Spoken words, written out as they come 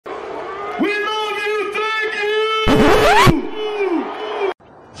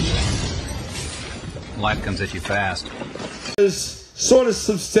Life comes at you fast. There's sort of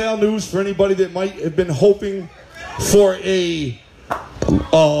some stale news for anybody that might have been hoping for a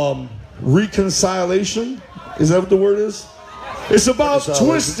reconciliation. Is that what the word is? It's about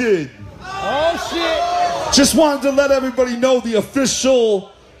Twisted. Oh shit! Just wanted to let everybody know the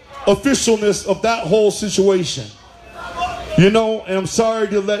officialness of that whole situation. You know, and I'm sorry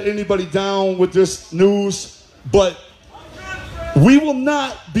to let anybody down with this news, but we will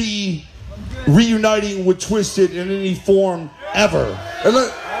not be reuniting with Twisted in any form ever. And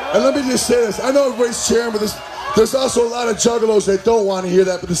let me just say this. I know everybody's cheering, but there's also a lot of juggalos that don't want to hear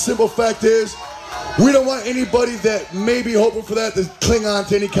that. But the simple fact is, we don't want anybody that may be hoping for that to cling on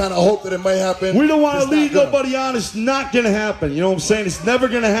to any kind of hope that it might happen. We don't want to lead nobody on. It's not going to happen. You know what I'm saying? It's never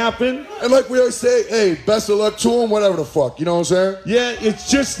going to happen. And like we always say, hey, best of luck to them, whatever the fuck. You know what I'm saying? Yeah,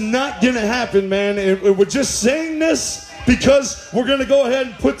 it's just not going to happen, man. And we're just saying this because we're going to go ahead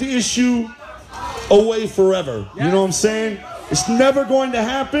and put the issue away forever. You know what I'm saying? It's never going to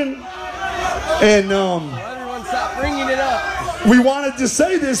happen. And Everyone stop bringing it up. we wanted to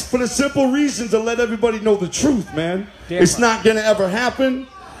say this for the simple reason to let everybody know the truth, man. It's not going to ever happen.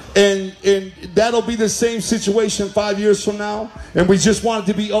 And that'll be the same situation 5 years from now. And we just wanted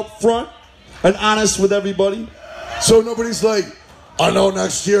to be upfront and honest with everybody. So nobody's like, I know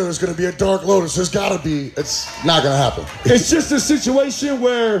next year there's going to be a Dark Lotus. There's got to be. It's not going to happen. It's just a situation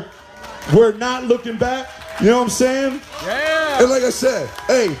where we're not looking back. You know what I'm saying? Yeah. And like I said,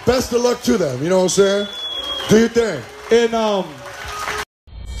 hey, best of luck to them. You know what I'm saying? Do your thing. And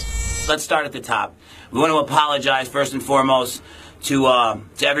let's start at the top. We want to apologize first and foremost to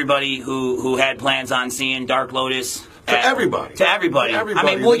everybody who had plans on seeing Dark Lotus. To everybody. To everybody. Everybody.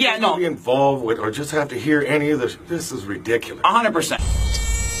 I mean, well, yeah, no. Be involved with or just have to hear any of this. This is ridiculous.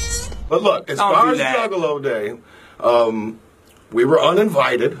 100%. But look, as far as Juggalo Day, we were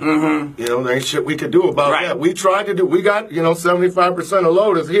uninvited. Mm-hmm. You know, there ain't shit we could do about that. We tried to do. We got 75% of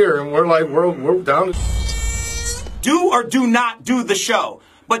Lotus here, and we're like we're down. Do or do not do the show.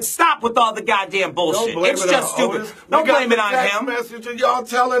 But stop with all the goddamn bullshit. It's just stupid. Don't blame it on him. Message and y'all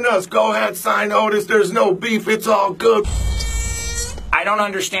telling us, go ahead, sign Otis. There's no beef. It's all good. I don't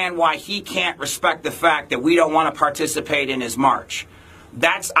understand why he can't respect the fact that we don't want to participate in his march.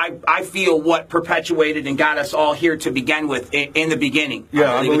 That's, I feel, what perpetuated and got us all here to begin with in the beginning.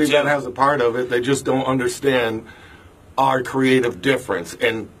 Yeah, I believe that has a part of it. They just don't understand our creative difference,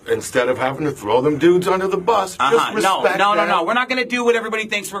 and instead of having to throw them dudes under the bus, just respect No. them. We're not going to do what everybody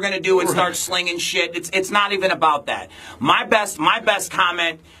thinks we're going to do and start slinging shit. It's not even about that. My best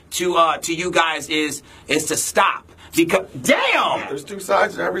comment to you guys is to stop, because damn, there's two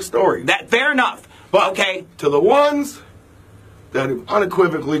sides to every story. That fair enough, but okay, to the ones that have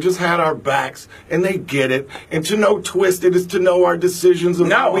unequivocally just had our backs, and they get it, and to know Twisted is to know our decisions of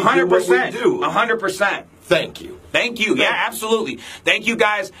how we do what we do. 100%. Thank you. Thank you. Yeah, absolutely. Thank you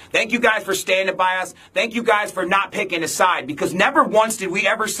guys. Thank you guys for standing by us. Thank you guys for not picking a side, because never once did we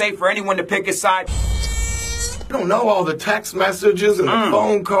ever say for anyone to pick a side. You don't know all the text messages and the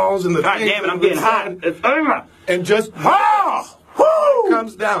phone calls and the God damn it, I'm getting hot. And just it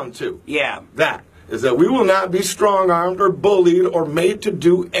comes down to that is that we will not be strong-armed or bullied or made to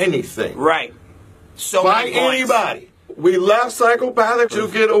do anything. Right. So by anybody. We left Psychopathic to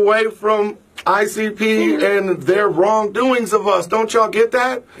get away from ICP and their wrongdoings of us. Don't y'all get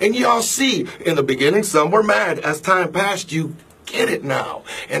that? And y'all see, in the beginning, some were mad. As time passed, you get it now.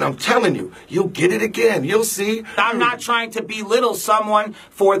 And I'm telling you, you'll get it again. You'll see. I'm not trying to belittle someone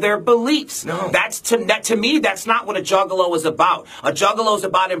for their beliefs. No. To me, that's not what a juggalo is about. A juggalo is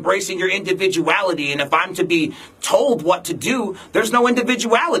about embracing your individuality. And if I'm to be told what to do, there's no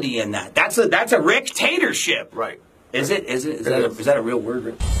individuality in that. That's a dictatorship. Right. Is that a real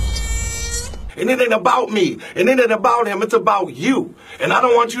word? And it ain't about me. And it ain't about him. It's about you. And I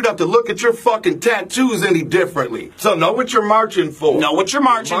don't want you to have to look at your fucking tattoos any differently. So know what you're marching for. Know what you're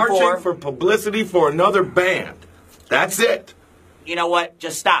marching for. Marching for publicity for another band. That's it. You know what?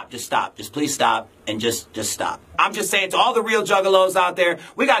 Just stop. Just stop. Just please stop. And just stop. I'm just saying to all the real juggalos out there,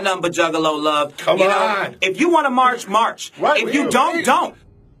 we got nothing but juggalo love. Come on. If you want to march, march. Right, if you don't, don't.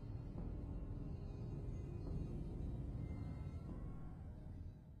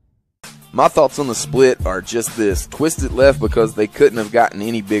 My thoughts on the split are just this. Twisted left because they couldn't have gotten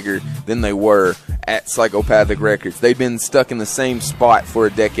any bigger than they were at Psychopathic Records. They've been stuck in the same spot for a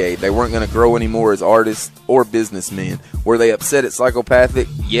decade. They weren't going to grow anymore as artists or businessmen. Were they upset at Psychopathic?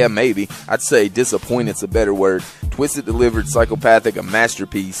 Yeah, maybe. I'd say disappointed's a better word. Twisted delivered Psychopathic a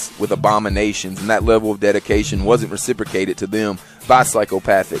masterpiece with Abominations, and that level of dedication wasn't reciprocated to them by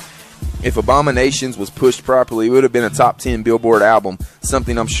Psychopathic. If Abominations was pushed properly, it would have been a top 10 Billboard album,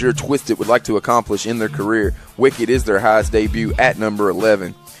 something I'm sure Twisted would like to accomplish in their career. Wicked is their highest debut at number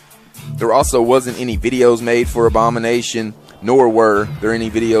 11. There also wasn't any videos made for Abomination, nor were there any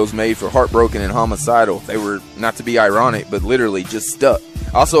videos made for Heartbroken and Homicidal. They were, not to be ironic, but literally just stuck.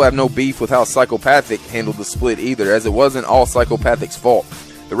 I also have no beef with how Psychopathic handled the split either, as it wasn't all Psychopathic's fault.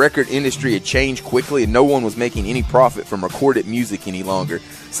 The record industry had changed quickly and no one was making any profit from recorded music any longer.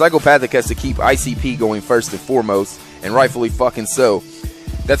 Psychopathic has to keep ICP going first and foremost, and rightfully fucking so.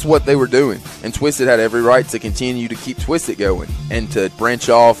 That's what they were doing, and Twisted had every right to continue to keep Twisted going, and to branch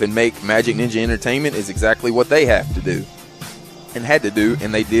off and make Magic Ninja Entertainment is exactly what they have to do, and had to do,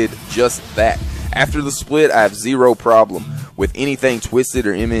 and they did just that. After the split, I have zero problem with anything Twisted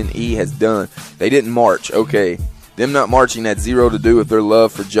or MNE has done. They didn't march, okay. Them not marching had zero to do with their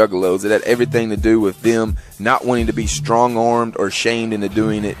love for Juggalos. It had everything to do with them not wanting to be strong-armed or shamed into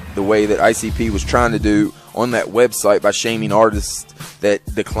doing it the way that ICP was trying to do on that website by shaming artists that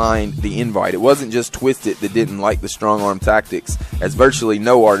declined the invite. It wasn't just Twisted that didn't like the strong-arm tactics, as virtually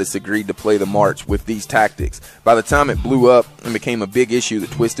no artist agreed to play the march with these tactics. By the time it blew up and became a big issue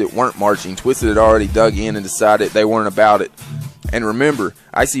that Twisted weren't marching, Twisted had already dug in and decided they weren't about it. And remember,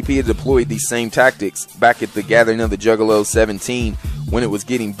 ICP had deployed these same tactics back at the Gathering of the Juggalos 17 when it was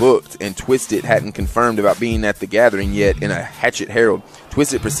getting booked, and Twisted hadn't confirmed about being at the gathering yet in a Hatchet Herald.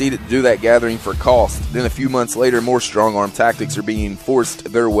 Twisted proceeded to do that gathering for cost. Then a few months later, more strong-arm tactics are being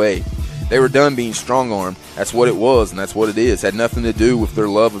forced their way. They were done being strong-armed. That's what it was, and that's what it is. Had nothing to do with their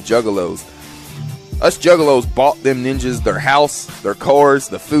love of Juggalos. Us Juggalos bought them ninjas their house, their cars,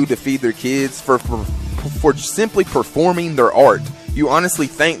 the food to feed their kids for simply performing their art. You honestly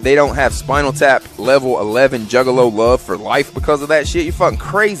think they don't have Spinal Tap level 11 Juggalo love for life because of that shit? You're fucking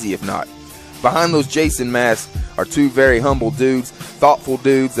crazy if not. Behind those Jason masks are two very humble dudes, thoughtful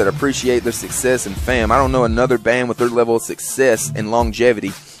dudes that appreciate their success and fam. I don't know another band with their level of success and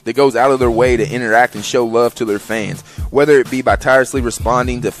longevity that goes out of their way to interact and show love to their fans, whether it be by tirelessly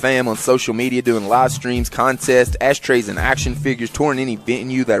responding to fam on social media, doing live streams, contests, ashtrays, and action figures, touring any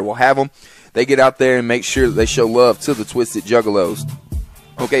venue that will have them. They get out there and make sure that they show love to the Twisted Juggalos.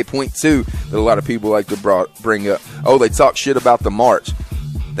 Okay, point two that a lot of people like to bring up. Oh, they talk shit about the march.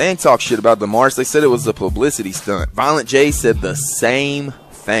 They ain't talk shit about the march. They said it was a publicity stunt. Violent J said the same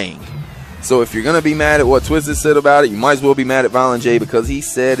thing. So if you're going to be mad at what Twisted said about it, you might as well be mad at Violent J because he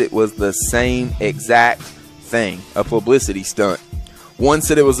said it was the same exact thing. A publicity stunt. One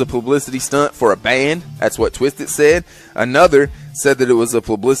said it was a publicity stunt for a band. That's what Twisted said. Another said that it was a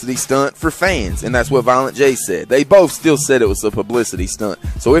publicity stunt for fans. And that's what Violent J said. They both still said it was a publicity stunt.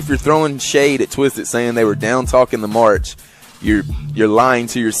 So if you're throwing shade at Twisted saying they were down talking the march, you're lying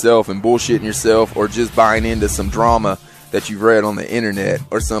to yourself and bullshitting yourself, or just buying into some drama that you've read on the internet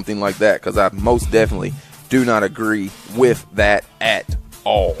or something like that, because I most definitely do not agree with that at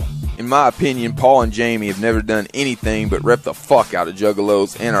all. In my opinion, Paul and Jamie have never done anything but rep the fuck out of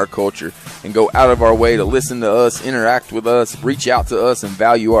Juggalos and our culture, and go out of our way to listen to us, interact with us, reach out to us, and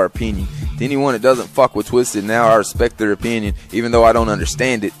value our opinion. To anyone that doesn't fuck with Twisted now, I respect their opinion, even though I don't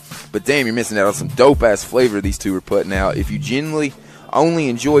understand it. But damn, you're missing out on some dope-ass flavor these two are putting out. If you genuinely only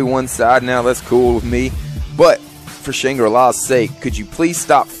enjoy one side now, that's cool with me. But for Shangri-La's sake, could you please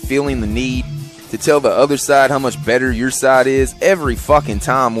stop feeling the need to tell the other side how much better your side is every fucking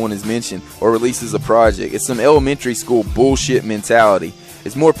time one is mentioned or releases a project? It's some elementary school bullshit mentality.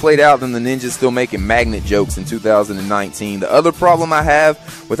 It's more played out than the Ninjas still making magnet jokes in 2019. The other problem I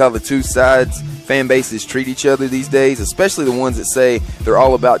have with how the two sides fan bases treat each other these days, especially the ones that say they're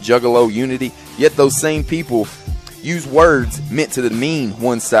all about Juggalo unity, yet those same people use words meant to demean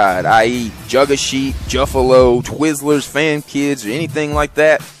one side, i.e. Juggasheep, Juffalo, Twizzlers, fan kids, or anything like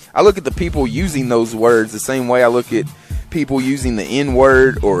that. I look at the people using those words the same way I look at people using the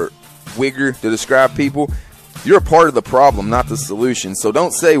N-word or wigger to describe people. You're a part of the problem, not the solution. So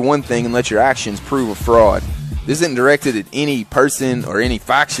don't say one thing and let your actions prove a fraud. This isn't directed at any person or any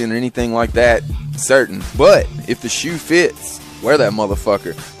faction or anything like that, certain. But if the shoe fits, wear that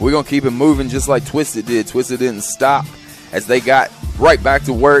motherfucker. We're going to keep it moving just like Twisted did. Twisted didn't stop as they got right back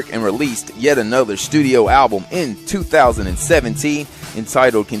to work and released yet another studio album in 2017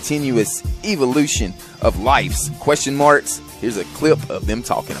 entitled Continuous Evolution of Life's ? Here's a clip of them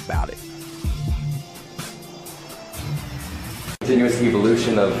talking about it. continuous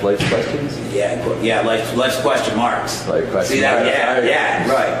evolution of life's questions. Yeah, life's question marks. Like question See that? marks. Yeah,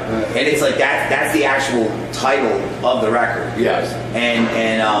 right. And it's like that's the actual title of the record. Yes. And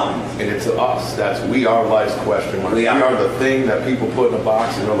it's us. We are life's question mark. We are the thing that people put in a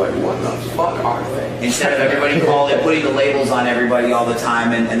box and they're like, what the fuck are they? Instead of everybody putting the labels on everybody all the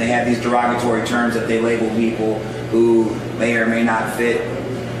time, and they have these derogatory terms that they label people who may or may not fit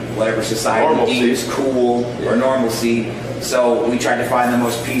whatever society deems cool or normalcy. So we tried to find the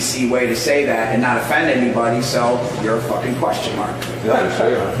most PC way to say that and not offend anybody, so you're a fucking question mark. Yeah,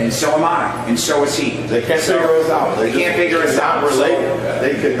 sure. And so am I, and so is he. They can't figure us out. They can't figure us out.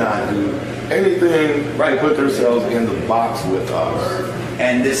 They cannot do anything to put themselves in the box with us.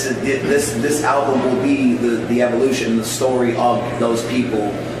 And this album will be the evolution, the story of those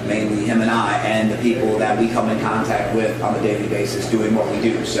people, mainly him and I, and the people that we come in contact with on a daily basis doing what we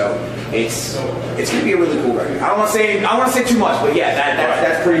do. So it's gonna be a really cool record. I don't want to say too much, but yeah,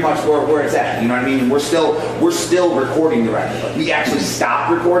 that's pretty much where it's at. You know what I mean? We're still recording the record. Like, we actually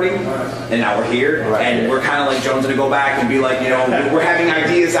stopped recording, and now we're here, and we're kind of like Jones gonna go back and be like, you know, we're having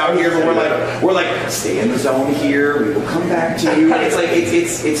ideas out here, but we're like stay in the zone here. We will come back to you. It's like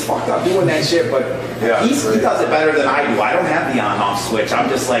it's fucked up doing that shit, but he does it better than I do. I don't have the on-off switch. I'm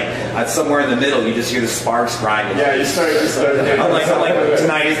just like somewhere in the middle. You just hear the sparks grinding. Yeah, you start. I'm like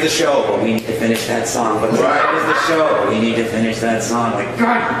tonight is the show, but we need to finish that song. But tonight is the show, we need to finish that song. Like,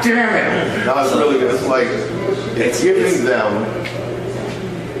 God damn it! No, it's really good. It's like it's giving them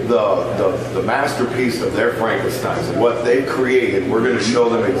the masterpiece of their Frankensteins, what they created. We're going to show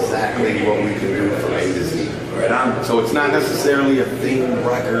them exactly what we can do from A to Z. Right on. So it's not necessarily a theme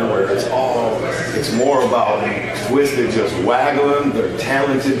record where it's more about Twisted just waggling their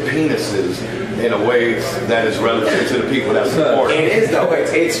talented penises in a way that is relative to the people that support it. It is though.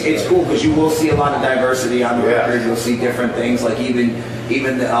 It's cool because you will see a lot of diversity on the record. You'll see different things, like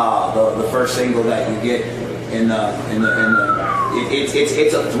even the first single that you get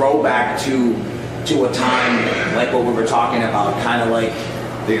it's a throwback to a time like what we were talking about, kind of like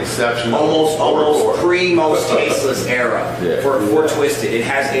the inception, almost pre-Most Tasteless era for Twisted. It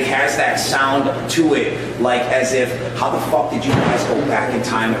has that sound to it, like as if, how the fuck did you guys go back in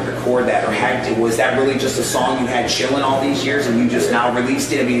time and record that, or was that really just a song you had chilling all these years and you just now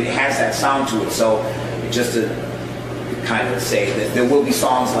released it? I mean, it has that sound to it. So just to kind of say that there will be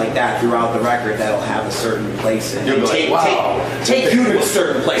songs like that throughout the record that'll have a certain place and take you to a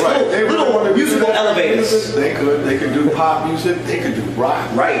certain place. Right. Little musical elevators. They could do pop music. They could do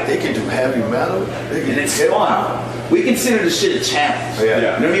rock. Right. They could do heavy metal. And it's fun. We consider this shit a challenge. Yeah. You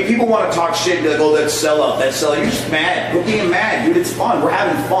know what I mean? People want to talk shit and be like, oh, that's sellout. You're just mad. We're being mad, dude. It's fun. We're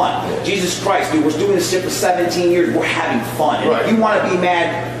having fun. Jesus Christ, dude. We're doing this shit for 17 years. We're having fun. And if you want to be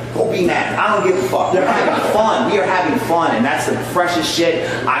mad, go be mad. I don't give a fuck. We're having fun. We are having fun, and that's the freshest shit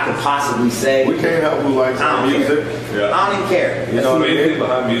I could possibly say. We can't help who likes our music. I don't even care. You know what I mean?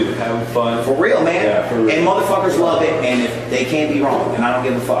 Behind music, having fun. For real, man. Yeah, for real. And motherfuckers love it, and if they can't be wrong, and I don't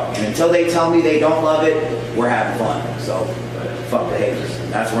give a fuck. And until they tell me they don't love it, we're having fun. So, fuck the haters.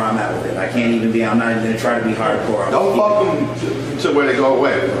 That's where I'm at with it. I'm not even going to try to be hardcore. Don't fuck them to where they go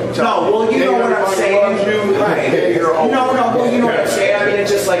away. No, well, you know what I'm saying. Right. No, well, you know what I'm saying. I mean,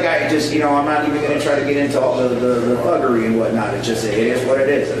 it's just like, I'm not even going to try to get into all the thuggery and whatnot. It's just, it is what it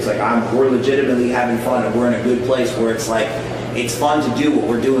is. It's like, we're legitimately having fun, and we're in a good place where it's like, it's fun to do what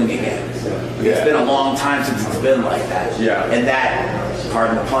we're doing again. It's been a long time since it's been like that. Yeah. And that,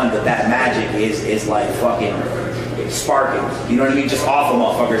 pardon the pun, but that magic is like fucking sparking. You know what I mean? Just off of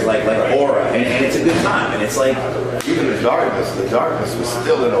motherfuckers like aura. And it's a good time. And it's like, even the darkness was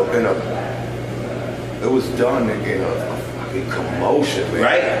still in a it was done in a fucking commotion, man.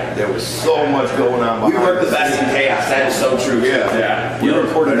 Right? There was so much going on behind. We work the best in chaos. That is so true. Yeah. We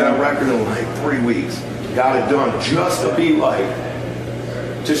recorded that record in like 3 weeks. Got it done just to be like,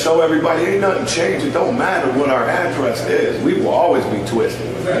 to show everybody ain't nothing changed. It don't matter what our address is. We will always be Twisted.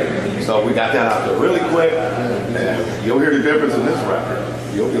 Right. So we got that out there really quick. And you'll hear the difference in this record.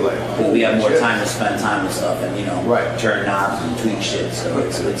 You'll be like, we have more time to spend time with stuff and, turn knobs and tweak shit. So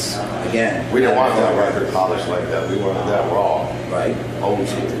it's again. We didn't want that record polished like that. We wanted that raw. Right. Old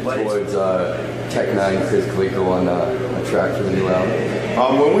school. Towards Tech 9, Chris Calico on a track for the new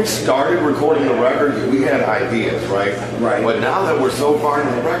album. When we started recording the record, we had ideas, right? Right. But now that we're so far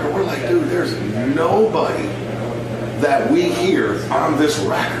into the record, we're like, dude, there's nobody that we hear on this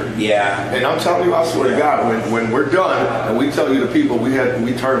record. Yeah. And I'm telling you, I swear to God, when we're done and we tell you the people we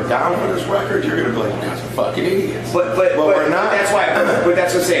turned down for this record, you're gonna be like, you guys are fucking idiots. But we're not. That's why. But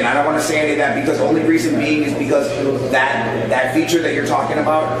that's what I'm saying. I don't want to say any of that because the only reason being is because that feature that you're talking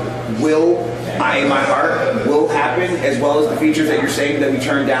about will in my heart will happen, as well as the features that you're saying that we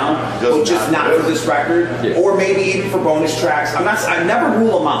turned down, but just not for this record, or maybe even for bonus tracks. I never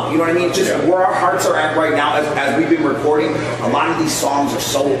rule them out. You know what I mean? Just where our hearts are at right now, as we've been recording, a lot of these songs are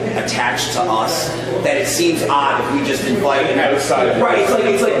so attached to us that it seems odd if we just invite. Right?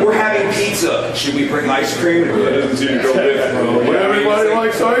 It's like we're having pizza. Should we bring ice cream? Everybody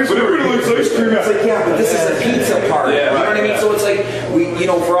likes ice cream. It's like, yeah, but this is a pizza party. You know what I mean? So it's like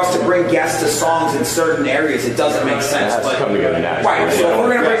for us to bring guests to songs in certain areas, it doesn't make sense. But come together naturally. Right. So if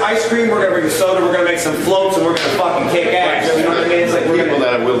we're gonna bring ice cream, we're gonna bring the soda, we're gonna make some floats, and we're gonna fucking kick ass. You know what I mean? It's like we're people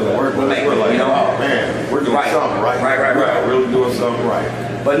that are willing to work with us. We're like, oh man, we're doing something right. Right. We're really doing something right.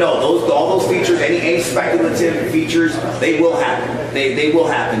 But no, all those features, any speculative features, they will happen. They will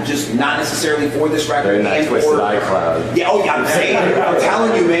happen, just not necessarily for this record. Very twisted iCloud. Yeah, I'm saying, I'm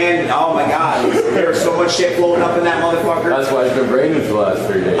telling you, man. Oh my God, there's so much shit floating up in that motherfucker. That's why it's been raining for the last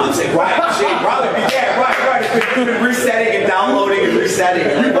 3 days. I'm saying, right, It's been resetting and downloading and resetting.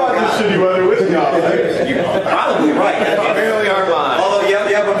 You bought this shitty weather with y'all. You're probably right. Apparently our line. Although,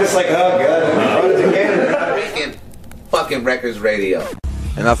 yeah, I'm just like, oh God, run it again. Fucking Records Radio.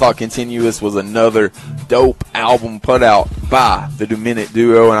 And I thought Continuous was another dope album put out by the Dominic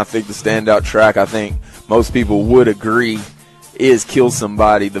Duo, and I think the standout track, I think most people would agree, is Kill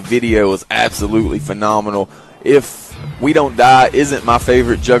Somebody. The video is absolutely phenomenal. If We Don't Die isn't my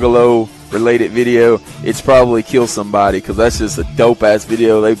favorite Juggalo related video, it's probably Kill Somebody, because that's just a dope ass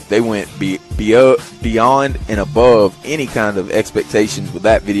video. They went beyond and above any kind of expectations with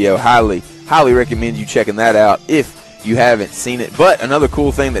that video. Highly recommend you checking that out if you haven't seen it. But another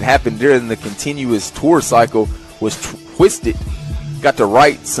cool thing that happened during the Continuous tour cycle was Twisted got to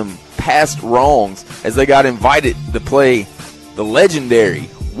right some past wrongs as they got invited to play the legendary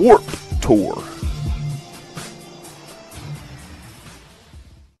Warped Tour.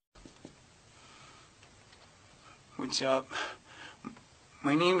 What's up?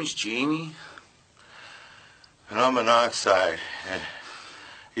 My name is Jamie. And I'm Monoxide.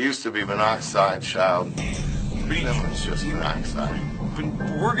 He used to be Monoxide, child. It's just Monoxide. But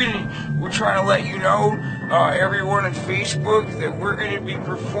we're trying to let you know, everyone on Facebook, that we're gonna be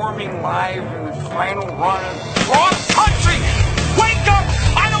performing live in the final run of Cross Country. Wake up!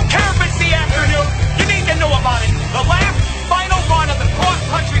 I don't care if it's the afternoon. You need to know about it. The last final run of the Cross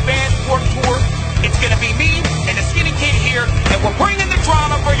Country Band Warped Tour. It's gonna be me and the skinny kid here, and we're bringing the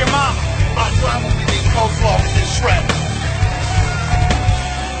drama for your mom. My drama will be coleslaw and shred.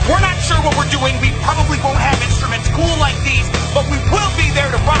 We're not sure what we're doing. We probably won't have instruments cool like these, but we will be there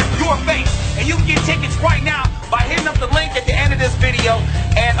to rock your face. And you can get tickets right now by hitting up the link at the end of this video.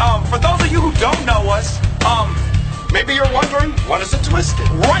 And for those of you who don't know us, maybe you're wondering, what is a Twisted?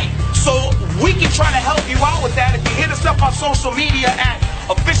 Right. So we can try to help you out with that if you hit us up on social media at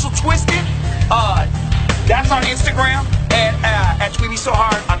Official Twisted. That's on Instagram, and at Tweety So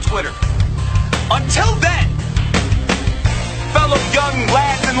Hard on Twitter. Until then, fellow young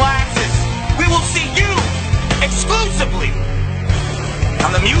lads and lasses, we will see you exclusively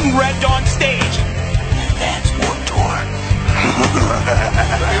on the Mutant Red Dawn stage. That's Warped Tour.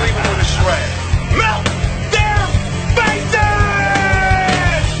 Let me leave it with a shred. Melt their faces!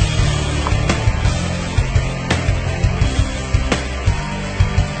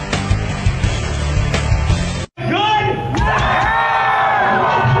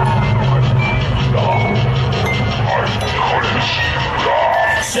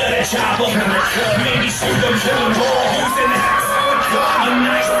 Maybe shoot them to the wall, using the house. A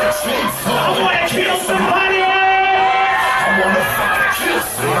nice truth. I wanna kill somebody. I wanna fucking kill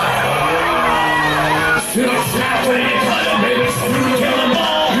somebody. Still shot when you cut them, baby. You kill them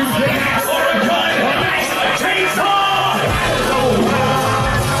all. You big ass or a gun, a nice chainsaw.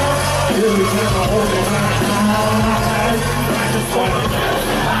 You never hold it back. I just wanna kill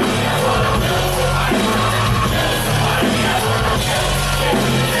somebody.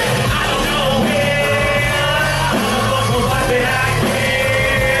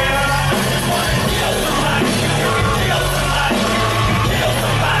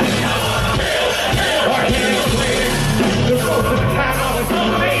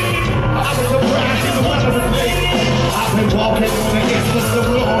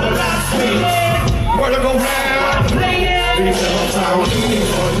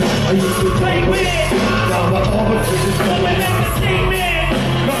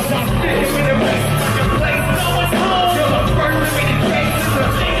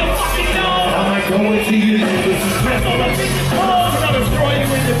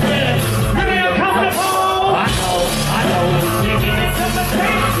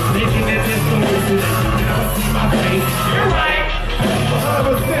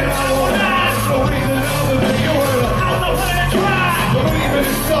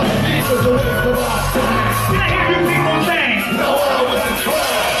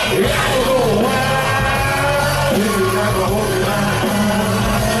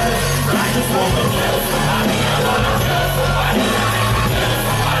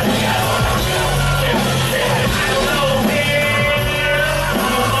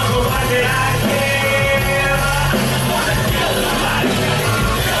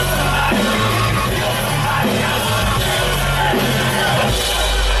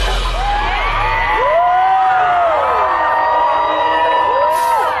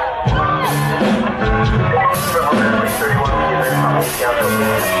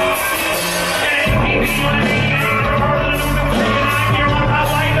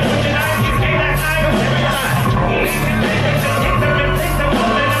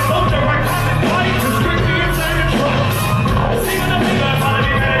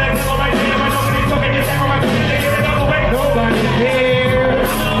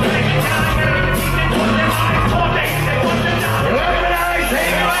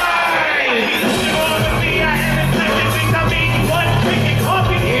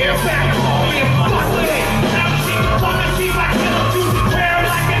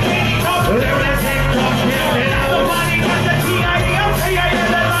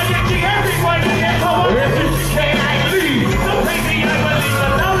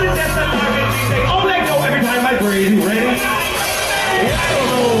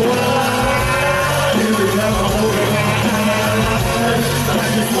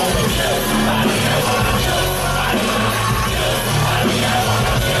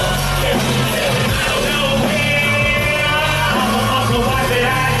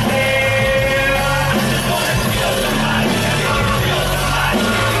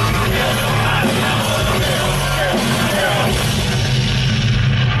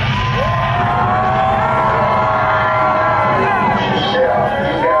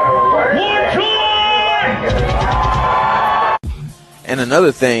 And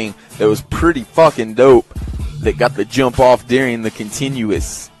another thing that was pretty fucking dope that got the jump off during the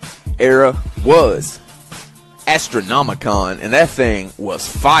continuous era was Astronomicon, and that thing was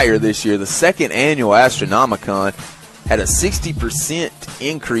fire this year. The second annual Astronomicon had a 60%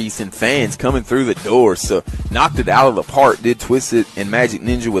 increase in fans coming through the door, so knocked it out of the park, did Twisted and Magic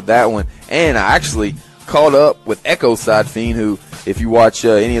Ninja with that one. And I actually caught up with Echo Side Fiend, who, if you watch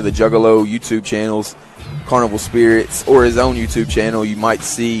any of the Juggalo YouTube channels, Carnival Spirits, or his own YouTube channel, you might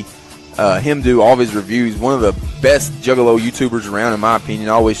see him do all of his reviews. One of the best Juggalo YouTubers around, in my opinion.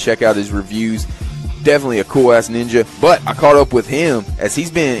 Always check out his reviews. Definitely a cool-ass ninja. But I caught up with him as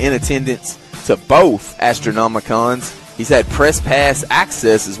he's been in attendance to both Astronomicons. He's had press pass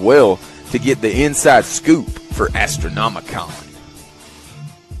access as well to get the inside scoop for Astronomicon.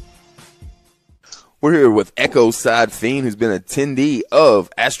 We're here with Echo Side Fiend, who's been an attendee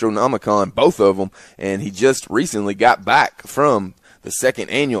of Astronomicon, both of them, and he just recently got back from the second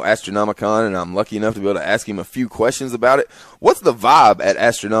annual Astronomicon, and I'm lucky enough to be able to ask him a few questions about it. What's the vibe at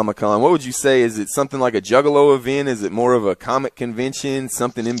Astronomicon? What would you say? Is it something like a Juggalo event? Is it more of a comic convention,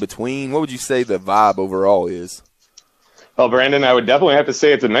 something in between? What would you say the vibe overall is? Well, Brandon, I would definitely have to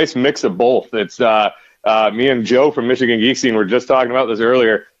say it's a nice mix of both. It's me and Joe from Michigan Geek Scene were just talking about this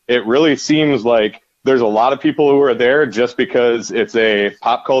earlier. It really seems like there's a lot of people who are there just because it's a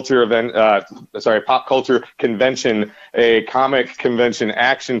pop culture event, pop culture convention, a comic convention,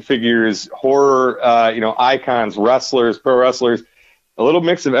 action figures, horror, icons, wrestlers, pro wrestlers, a little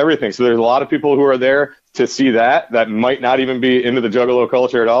mix of everything. So there's a lot of people who are there to see that might not even be into the Juggalo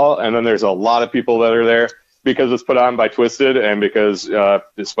culture at all. And then there's a lot of people that are there because it's put on by Twisted, and because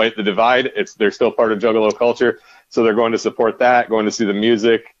despite the divide, they're still part of Juggalo culture. So they're going to support that, going to see the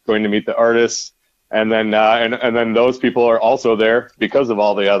music, going to meet the artists. And then and then those people are also there because of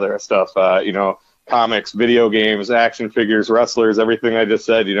all the other stuff, comics, video games, action figures, wrestlers, everything I just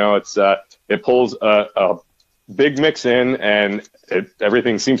said. It pulls a big mix in, and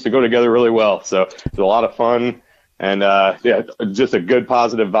everything seems to go together really well. So it's a lot of fun, and just a good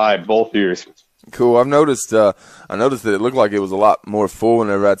positive vibe both years. Cool. I noticed that it looked like it was a lot more full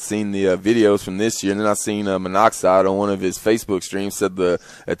whenever I'd seen the videos from this year. And then I seen Monoxide on one of his Facebook streams said the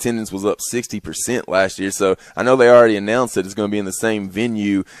attendance was up 60% last year. So I know they already announced that it's going to be in the same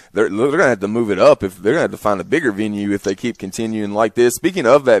venue. They're going to have to move it up if they're going to have to find a bigger venue if they keep continuing like this. Speaking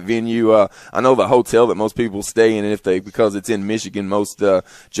of that venue, I know the hotel that most people stay in, and because it's in Michigan, most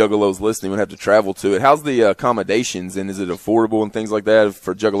Juggalos listening would have to travel to it. How's the accommodations, and is it affordable and things like that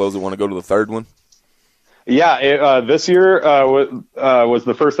for Juggalos that want to go to the third one? Yeah, this year was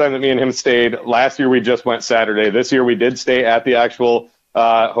the first time that me and him stayed. Last year we just went Saturday. This year we did stay at the actual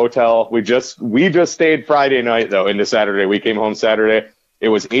hotel. We just stayed Friday night though into Saturday. We came home Saturday. It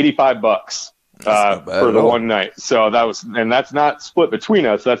was $85 for the one night. So that's not split between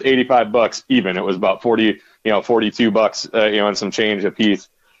us. That's $85 even. It was about $42, and some change a piece.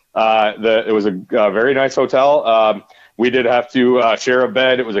 It was a very nice hotel. We did have to share a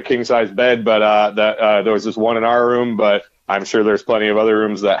bed. It was a king-size bed, but there was just one in our room. But I'm sure there's plenty of other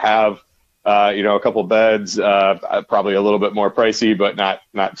rooms that have, a couple beds, probably a little bit more pricey, but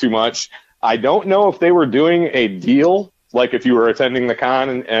not too much. I don't know if they were doing a deal, like if you were attending the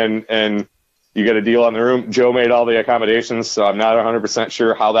con and you get a deal on the room. Joe made all the accommodations, so I'm not 100%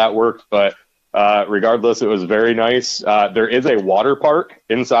 sure how that worked, but regardless, it was very nice. There is a water park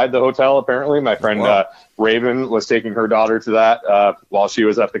inside the hotel, apparently. My friend Raven was taking her daughter to that while she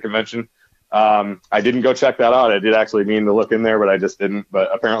was at the convention. I didn't go check that out. I did actually mean to look in there, but I just didn't. But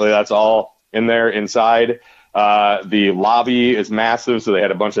apparently that's all in there inside. The lobby is massive, so they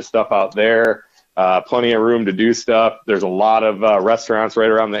had a bunch of stuff out there. Plenty of room to do stuff. There's a lot of restaurants right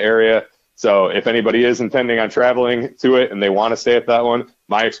around the area. So if anybody is intending on traveling to it and they want to stay at that one,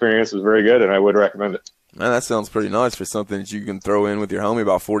 my experience was very good, and I would recommend it. Man, that sounds pretty nice for something that you can throw in with your homie,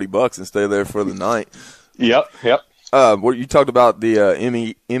 about $40 and stay there for the night. Yep. You talked about the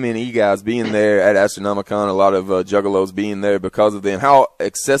MNE guys being there at Astronomicon, a lot of juggalos being there because of them. How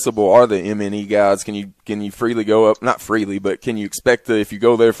accessible are the MNE guys? Can you freely go up? Not freely, but can you expect if you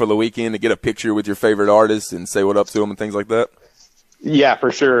go there for the weekend to get a picture with your favorite artist and say what up to them and things like that? Yeah,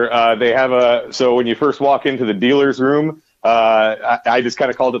 for sure. They have so when you first walk into the dealer's room, I just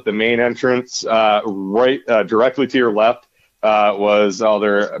kind of called it the main entrance. Right directly to your left was all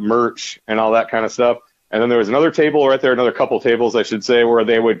their merch and all that kind of stuff. And then there was another table right there, another couple tables, I should say, where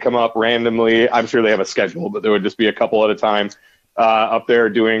they would come up randomly. I'm sure they have a schedule, but there would just be a couple at a time up there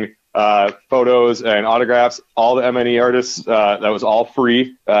doing photos and autographs. All the MNE artists, that was all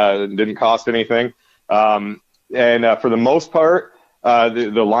free, didn't cost anything. And for the most part,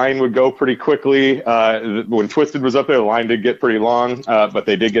 the line would go pretty quickly. When Twisted was up there, the line did get pretty long, but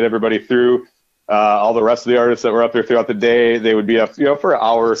they did get everybody through. All the rest of the artists that were up there throughout the day, they would be up, for an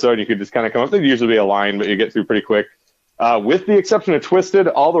hour or so, and you could just kind of come up. There'd usually be a line, but you get through pretty quick. With the exception of Twisted,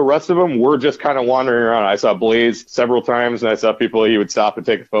 all the rest of them were just kind of wandering around. I saw Blaze several times, and I saw people, he would stop and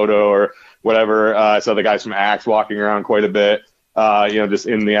take a photo or whatever. I saw the guys from Axe walking around quite a bit, just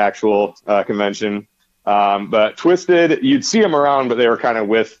in the actual convention. But Twisted, you'd see them around, but they were kind of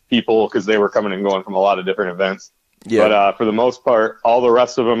with people because they were coming and going from a lot of different events. Yeah. But for the most part, all the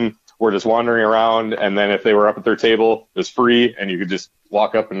rest of them were just wandering around, and then if they were up at their table, it was free, and you could just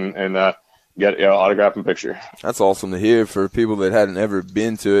walk up and get autograph and picture. That's awesome to hear for people that hadn't ever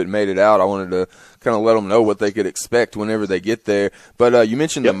been to it and made it out. I wanted to kind of let them know what they could expect whenever they get there. But you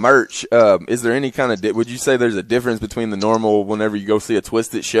mentioned the merch. Is there any kind of would you say there's a difference between the normal whenever you go see a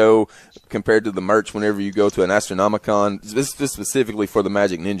Twisted show compared to the merch whenever you go to an Astronomicon? This is specifically for the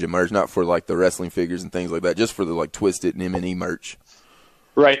Magic Ninja merch, not for like the wrestling figures and things like that, just for the like Twisted and M&E merch.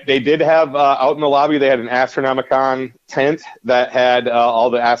 Right. They did have out in the lobby, they had an Astronomicon tent that had all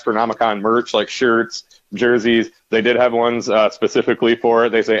the Astronomicon merch, like shirts, jerseys. They did have ones specifically for it.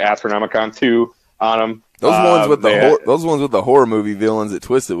 They say Astronomicon 2 on them. Those ones with the horror movie villains that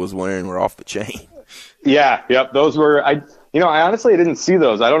Twisted was wearing were off the chain. Yeah. Yep. Those were I honestly didn't see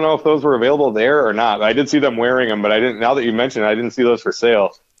those. I don't know if those were available there or not. I did see them wearing them, but I didn't. Now that you mentioned it, I didn't see those for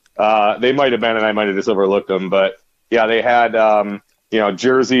sale. They might have been, and I might have just overlooked them. But yeah, they had.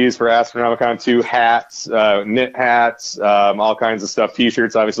 Jerseys for Astronomicon 2, hats, knit hats, all kinds of stuff,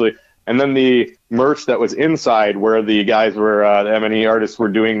 T-shirts, obviously. And then the merch that was inside where the guys were, the M&E artists were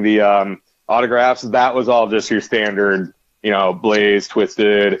doing the autographs, that was all just your standard, Blaze,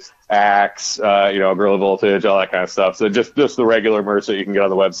 Twisted, Axe, Gorilla Voltage, all that kind of stuff. So just the regular merch that you can get on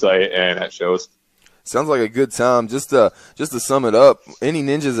the website and at shows. Sounds like a good time. Just to sum it up, any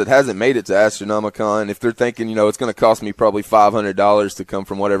ninjas that hasn't made it to Astronomicon, if they're thinking, it's going to cost me probably $500 to come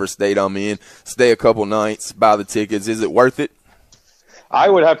from whatever state I'm in, stay a couple nights, buy the tickets, is it worth it? I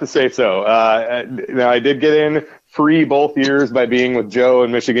would have to say so. I did get in free both years by being with Joe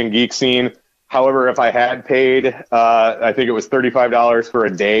and Michigan Geek Scene. However, if I had paid, I think it was $35 for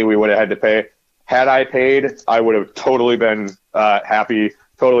a day we would have had to pay. Had I paid, I would have totally been happy,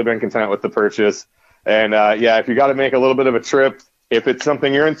 totally been content with the purchase. And, if you got to make a little bit of a trip, if it's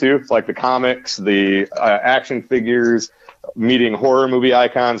something you're into, like the comics, the action figures, meeting horror movie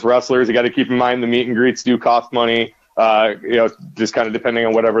icons, wrestlers, you got to keep in mind the meet and greets do cost money, just kind of depending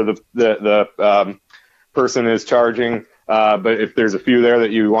on whatever the person is charging. But if there's a few there that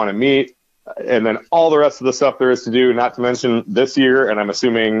you want to meet, and then all the rest of the stuff there is to do, not to mention this year, and I'm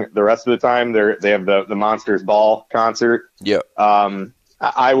assuming the rest of the time, they have the Monsters Ball concert. Yeah.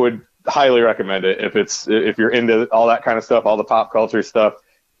 I would highly recommend it if you're into all that kind of stuff, all the pop culture stuff,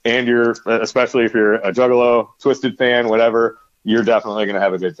 and especially if you're a Juggalo, Twisted fan, whatever, you're definitely going to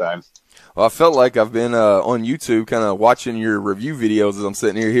have a good time. Well, I felt like I've been on YouTube kind of watching your review videos as I'm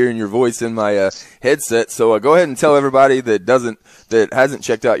sitting here hearing your voice in my headset. So go ahead and tell everybody that hasn't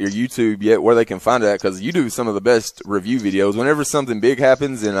checked out your YouTube yet where they can find it, because you do some of the best review videos. Whenever something big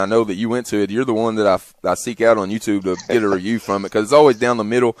happens, and I know that you went to it, you're the one that I seek out on YouTube to get a review from it, because it's always down the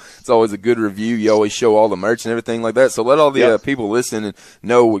middle. It's always a good review. You always show all the merch and everything like that. So let all the people listen and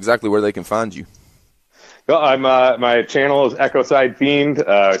know exactly where they can find you. Well, I'm my channel is Ecocide Fiend.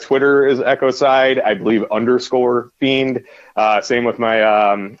 Twitter is Ecocide, I believe _Fiend. Same with my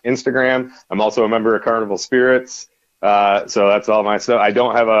Instagram. I'm also a member of Carnival Spirits. So that's all my stuff. I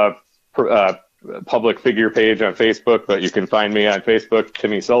don't have a public figure page on Facebook, but you can find me on Facebook,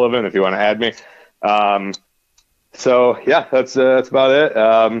 Timmy Sullivan, if you want to add me. So yeah, that's about it.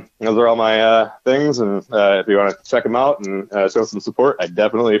 Those are all my things, and if you want to check them out and show some support, I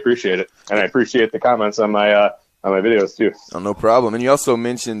definitely appreciate it, and I appreciate the comments on my videos too. Oh, no problem. And you also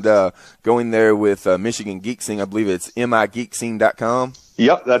mentioned going there with Michigan Geek Scene. I believe it's migeekscene.com.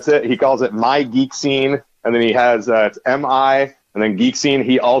 Yep, that's it. He calls it My Geek Scene, and then he has it's MI and then Geek Scene.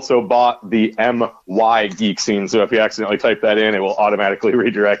 He also bought the MY Geek Scene, so if you accidentally type that in, it will automatically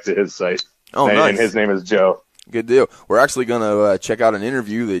redirect to his site. Oh, nice. And his name is Joe. Good deal. We're actually going to check out an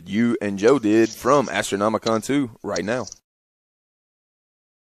interview that you and Joe did from Astronomicon 2 right now.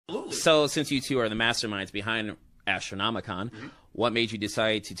 So since you two are the masterminds behind Astronomicon, what made you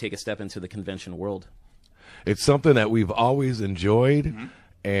decide to take a step into the convention world? It's something that we've always enjoyed,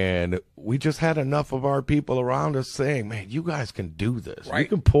 and we just had enough of our people around us saying, man, you guys can do this. Right. You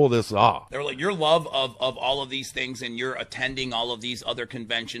can pull this off. They're like, your love of all of these things and you're attending all of these other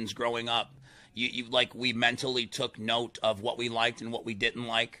conventions growing up. You like, we mentally took note of what we liked and what we didn't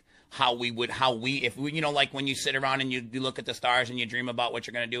like, if we, you know, like when you sit around and you look at the stars and you dream about what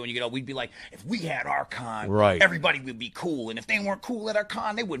you're going to do and you go, we'd be like, if we had our con, right, everybody would be cool. And if they weren't cool at our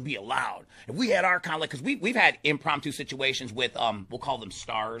con, they wouldn't be allowed. If we had our con, like, cause we've had impromptu situations with, we'll call them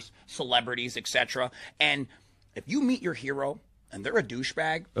stars, celebrities, etc. And if you meet your hero and they're a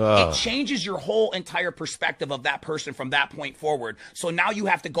douchebag, it changes your whole entire perspective of that person from that point forward. So now you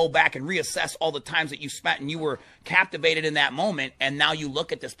have to go back and reassess all the times that you spent and you were captivated in that moment, and now you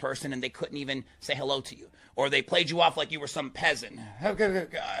look at this person and they couldn't even say hello to you. Or they played you off like you were some peasant.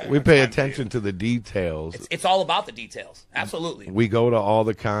 We pay attention to the details. It's all about the details. Absolutely. We go to all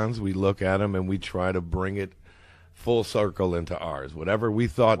the cons, we look at them, and we try to bring it full circle into ours. Whatever we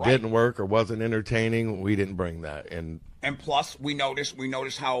thought didn't work or wasn't entertaining, we didn't bring that. And plus, we noticed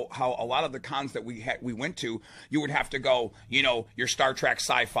how a lot of the cons that we went to, you would have to go, you know, your Star Trek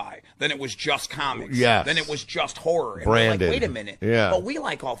sci-fi. Then it was just comics. Yes. Then it was just horror. And branded. we're like, wait a minute. Yeah. But we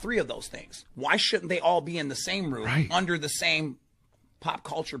like all three of those things. Why shouldn't they all be in the same room under the same pop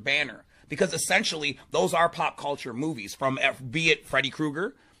culture banner? Because essentially, those are pop culture movies, from be it Freddy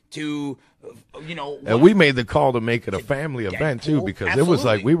Krueger to, you know. And we made the call to make it a family event too, because it was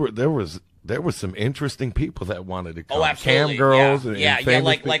like there was some interesting people that wanted to come. Oh, absolutely. Cam girls and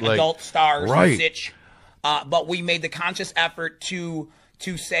like adult stars, right? Sitch. But we made the conscious effort to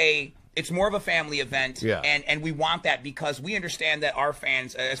say it's more of a family event, and we want that because we understand that our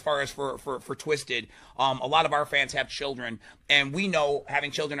fans, as far as for Twisted, a lot of our fans have children, and we know, having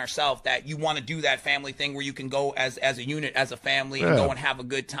children ourselves, that you want to do that family thing where you can go as a unit, as a family, and go and have a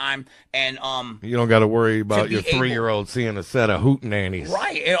good time. And you don't got to worry about your 3-year-old seeing a set of hootenannies,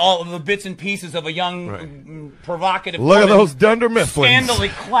 right? And all of the bits and pieces of a young, provocative. Look woman, at those Dunder Mifflins, scandally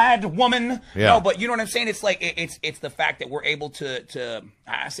clad woman. Yeah. No, but you know what I'm saying? It's like it's the fact that we're able to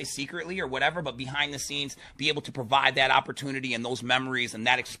I say secretly or whatever, but behind the scenes, be able to provide that opportunity and those memories and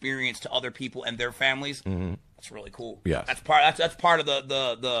that experience to other people and their families. That's really cool. Yeah, that's part of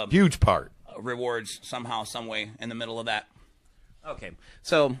the huge part rewards somehow, some way in the middle of that. Okay,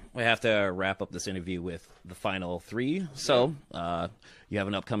 so we have to wrap up this interview with the final three. So you have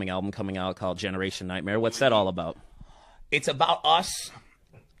an upcoming album coming out called Generation Nightmare. What's that all about? It's about us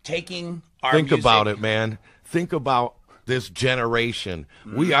taking our Think music. about it, man. Think about this generation.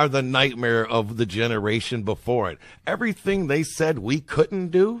 We are the nightmare of the generation before it. Everything they said we couldn't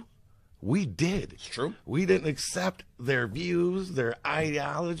do, we did. It's true. We didn't accept their views, their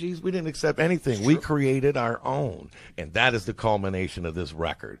ideologies. We didn't accept anything. We created our own. And that is the culmination of this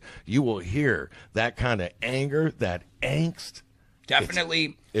record. You will hear that kind of anger, that angst.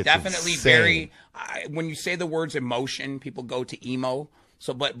 Definitely, it's definitely insane. very. When you say the words emotion, people go to emo.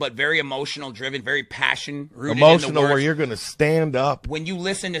 So, but very emotional driven, very passion rooted Emotional, in the words. where you're going to stand up. When you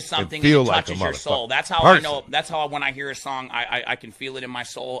listen to something and feel it like touches a your soul. That's how person. I know. That's how when I hear a song, I can feel it in my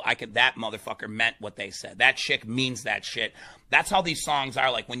soul. That motherfucker meant what they said. That chick means that shit. That's how these songs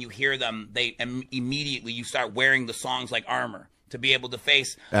are. Like when you hear them, they immediately you start wearing the songs like armor to be able to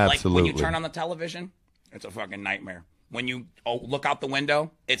face. Absolutely. Like when you turn on the television, it's a fucking nightmare. When you look out the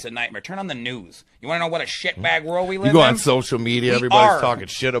window, it's a nightmare. Turn on the news. You want to know what a shitbag world we live in? You go on social media, everybody's talking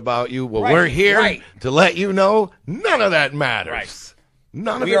shit about you. Well, we're here to let you know none of that matters. Right.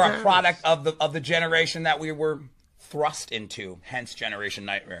 None of we it are matters. a product of the generation that we were thrust into, hence Generation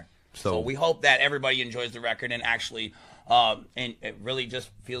Nightmare. So we hope that everybody enjoys the record and actually And it really just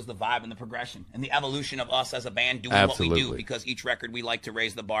feels the vibe and the progression and the evolution of us as a band doing what we do, because each record we like to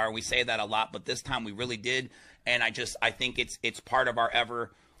raise the bar. We say that a lot, but this time we really did. And I think it's part of our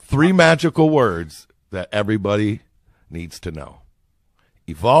ever. 3 magical words that everybody needs to know: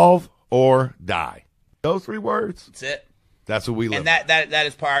 evolve or die. Those 3 words. That's it. That's what we live. And that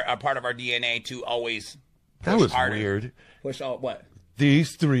is part of our DNA to always push that was harder. Weird. Push all what?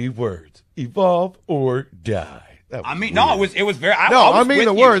 These 3 words: evolve or die. I mean, no, it was very. I mean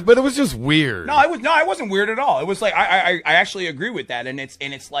the words, but it was just weird. It wasn't weird at all. It was like I actually agree with that, and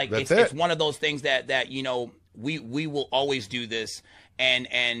it's like it's one of those things that we will always do this,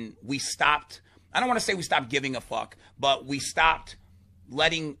 and we stopped. I don't want to say we stopped giving a fuck, but we stopped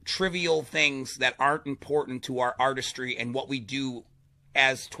letting trivial things that aren't important to our artistry and what we do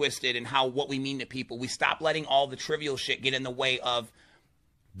as Twisted and what we mean to people. We stopped letting all the trivial shit get in the way of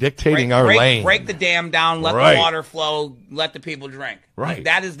dictating our lane. Break the dam down, let the water flow, let the people drink. Right.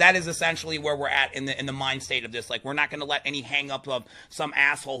 That is essentially where we're at in the mind state of this. Like, we're not going to let any hang up of some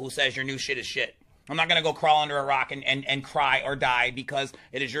asshole who says your new shit is shit. I'm not going to go crawl under a rock and cry or die because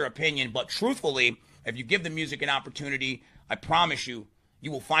it is your opinion. But truthfully, if you give the music an opportunity, I promise you,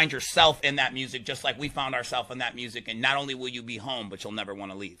 you will find yourself in that music just like we found ourselves in that music. And not only will you be home, but you'll never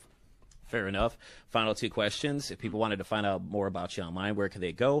want to leave. Fair enough. Final 2 questions. If people wanted to find out more about you online, where could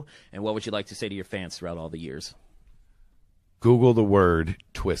they go? And what would you like to say to your fans throughout all the years? Google the word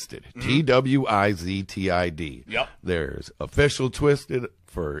Twisted. TWIZTID. Yep. There's official Twisted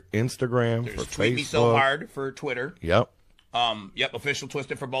for Instagram, for Facebook. Tweet Me So Hard for Twitter. Yep. Yep, official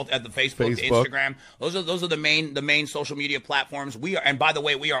Twisted for both at the Facebook, the Instagram. Those are the main social media platforms. We are, and by the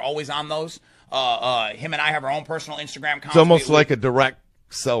way, we are always on those. Him and I have our own personal Instagram accounts. It's almost like a direct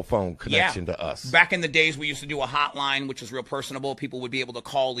cell phone connection to us. Back in the days, we used to do a hotline, which was real personable. People would be able to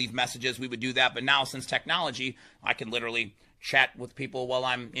call, leave messages. We would do that. But now, since technology, I can literally chat with people while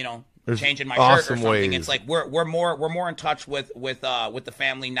I'm, changing my shirt or something. Ways. It's like we're more in touch with the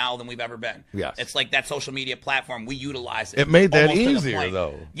family now than we've ever been. Yes. It's like that social media platform, we utilize it. It made that almost easier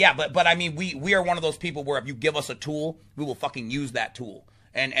though. Yeah, but I mean, we are one of those people where if you give us a tool, we will fucking use that tool.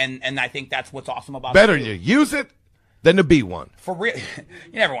 And I think that's what's awesome about Better you use it than to be one. For real,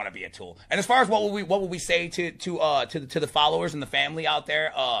 you never want to be a tool. And as far as what will we say to the followers and the family out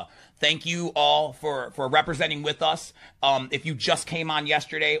there? Thank you all for representing with us. If you just came on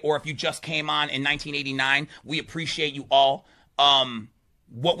yesterday, or if you just came on in 1989, we appreciate you all.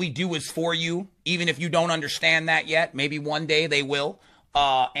 What we do is for you, even if you don't understand that yet. Maybe one day they will.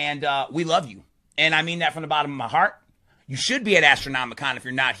 And we love you, and I mean that from the bottom of my heart. You should be at Astronomicon if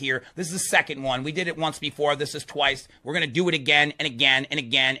you're not here. This is the second one. We did it once before. This is twice. We're going to do it again and again and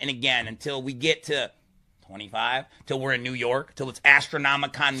again and again until we get to 25, till we're in New York, till it's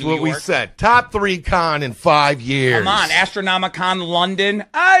Astronomicon New York. What we said. Top 3 con in 5 years. Come on, Astronomicon London.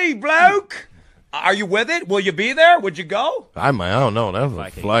 Hey, bloke. Are you with it? Will you be there? Would you go? I don't know.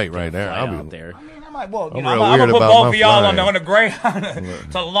 That's a flight right there. I'll be out there. I mean, I might. Well, I'm I'm gonna put about both my of y'all on flying. the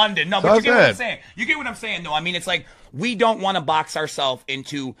Greyhound to London. No, but So you get what that's I'm it. saying. You get what I'm saying, though. I mean, it's like we don't want to box ourselves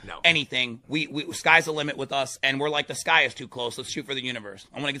into anything. We sky's the limit with us, and we're like, the sky is too close. Let's shoot for the universe.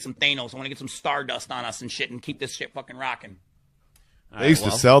 I want to get some Thanos. I want to get some Stardust on us and shit, and keep this shit fucking rocking. They used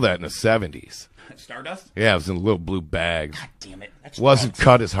to sell that in the 70s. Stardust? Yeah, it was in little blue bags. God damn it. That's Wasn't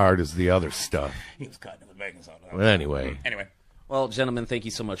cut as hard as the other stuff. He was cutting with baking soda. But anyway. Well, gentlemen, thank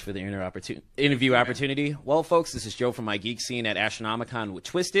you so much for the interview opportunity. Well, folks, this is Joe from My Geek Scene at Astronomicon with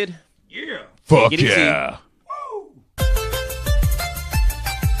Twisted. Yeah. Fuck Take it easy. yeah.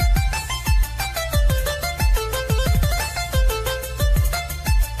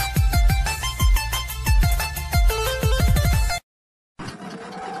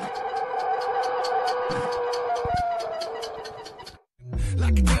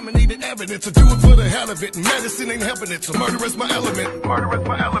 Like contaminated evidence, I do it for the hell of it. Medicine ain't helping it, so murder is my element. Murder is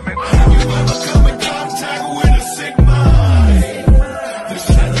my element. Have you ever come in contact with a sick mind? The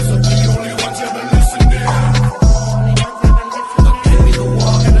shadows are the only ones ever listening. Give me the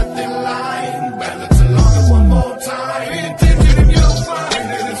walk and a thin line. Balance along it one more time. Pay attention and you'll find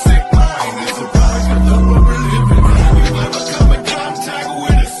that a sick mind is a product of the world we're living. Have you ever come in contact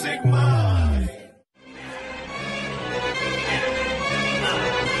with a sick mind?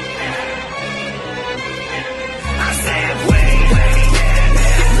 I said, wait,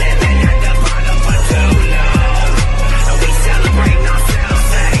 living at the bottom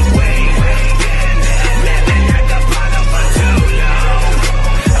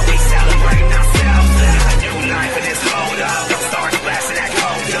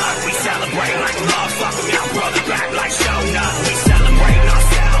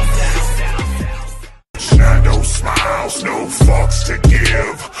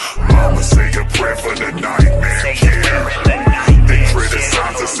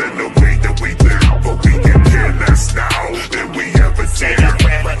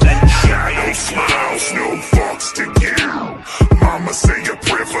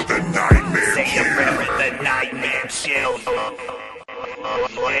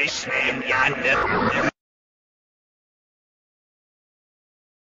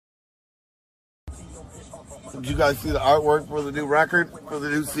Did you guys see the artwork for the new record, for the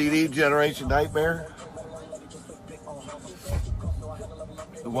new CD, Generation Nightmare?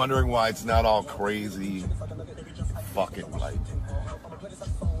 Wondering why it's not all crazy, fucking like,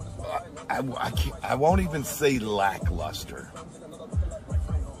 I won't even say lackluster,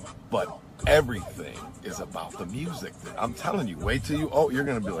 but everything is about the music. I'm telling you, wait till you're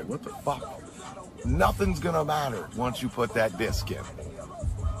gonna be like, what the fuck? Nothing's gonna matter once you put that disc in.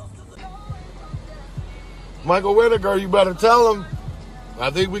 Michael Whitaker, you better tell him. I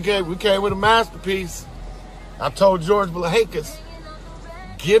think we came with a masterpiece. I told George Blahakis,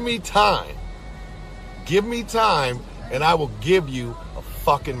 give me time, and I will give you a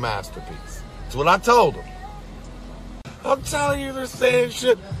fucking masterpiece. That's what I told him. I'm telling you, they're saying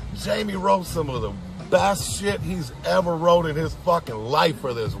shit. Jamie wrote some of the best shit he's ever wrote in his fucking life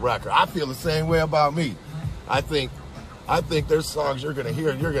for this record. I feel the same way about me. I think there's songs you're gonna hear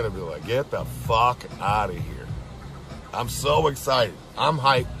and you're gonna be like, get the fuck out of here. I'm so excited. I'm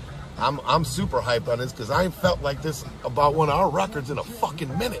hyped. I'm super hyped on this because I ain't felt like this about one of our records in a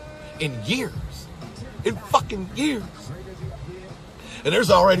fucking minute. In years. In fucking years. And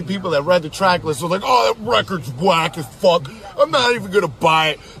there's already people that read the track list who are like, oh, that record's whack as fuck. I'm not even gonna buy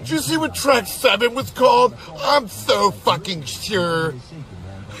it. Did you see what track 7 was called? I'm so fucking sure.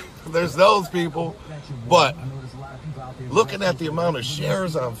 There's those people. But looking at the amount of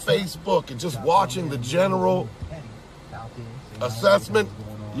shares on Facebook and just watching the general assessment,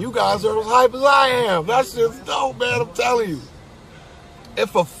 you guys are as hype as I am. That's just dope, man. I'm telling you.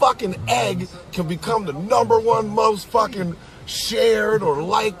 If a fucking egg can become the #1 most fucking shared or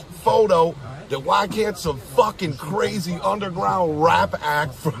liked photo, then why can't some fucking crazy underground rap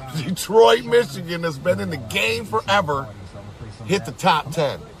act from Detroit, Michigan that's been in the game forever hit the top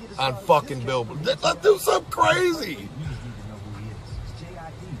 10 on fucking Billboard? Let's do something crazy.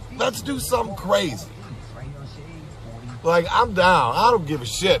 Let's do something crazy. Like, I'm down. I don't give a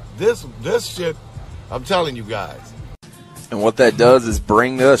shit. This shit, I'm telling you guys. And what that does is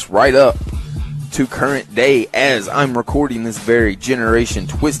bring us right up to current day as I'm recording this very Generation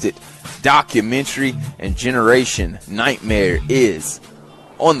Twisted documentary, and Generation Nightmare is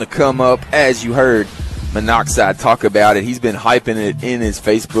on the come up. As you heard Monoxide talk about it, he's been hyping it in his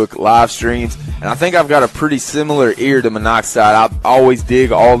Facebook live streams, and I think I've got a pretty similar ear to Monoxide. I always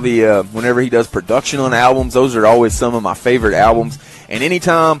dig all the whenever he does production on albums, those are always some of my favorite albums. And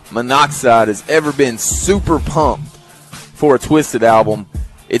anytime Monoxide has ever been super pumped for a Twisted album,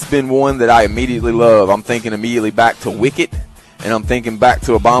 it's been one that I immediately love. I'm thinking immediately back to Wicked, and I'm thinking back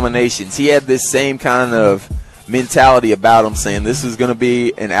to Abominations. He had this same kind of mentality about him, saying this is going to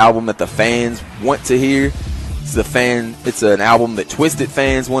be an album that the fans want to hear. It's an album that Twisted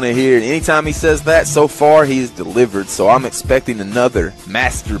fans want to hear. And anytime he says that, so far he's delivered. So I'm expecting another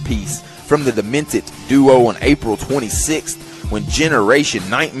masterpiece from the Demented duo on April 26th when Generation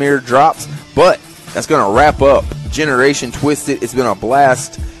Nightmare drops. But that's going to wrap up Generation Twisted. It's been a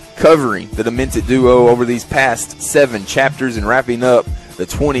blast covering the Demented duo over these past 7 chapters and wrapping up the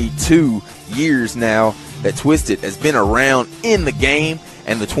 22 years now that Twisted has been around in the game,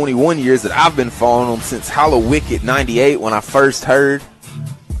 and the 21 years that I've been following them since Hollow Wicked 98 when I first heard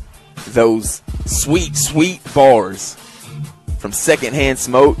those sweet, sweet bars from Secondhand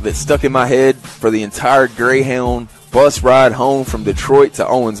Smoke that stuck in my head for the entire Greyhound bus ride home from Detroit to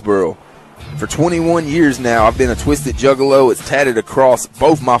Owensboro. For 21 years now, I've been a Twisted Juggalo. It's tatted across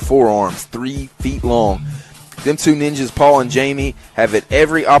both my forearms, 3 feet long. Them two ninjas, Paul and Jamie, have at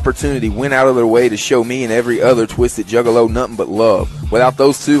every opportunity went out of their way to show me and every other Twisted Juggalo nothing but love. Without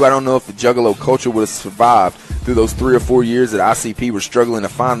those two, I don't know if the Juggalo culture would have survived through those 3 or 4 years that ICP were struggling to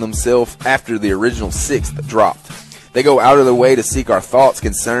find themselves after the original 6th dropped. They go out of their way to seek our thoughts,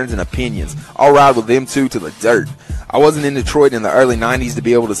 concerns, and opinions. I'll ride with them two to the dirt. I wasn't in Detroit in the early 90s to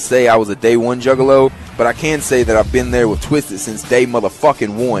be able to say I was a day one Juggalo, but I can say that I've been there with Twisted since day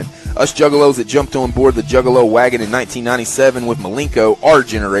motherfucking one. Us Juggalos that jumped on board the Juggalo wagon in 1997 with Malenko are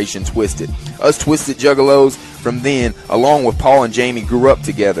Generation Twisted. Us Twisted Juggalos from then, along with Paul and Jamie, grew up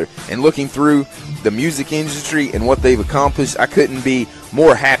together. And looking through the music industry and what they've accomplished, I couldn't be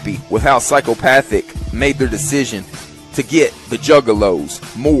more happy with how Psychopathic made their decision to get the Juggalos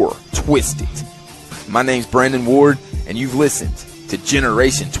more twisted. My name's Brandon Ward, and you've listened to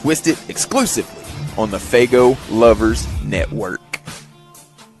Generation Twisted exclusively on the Fago Lovers Network.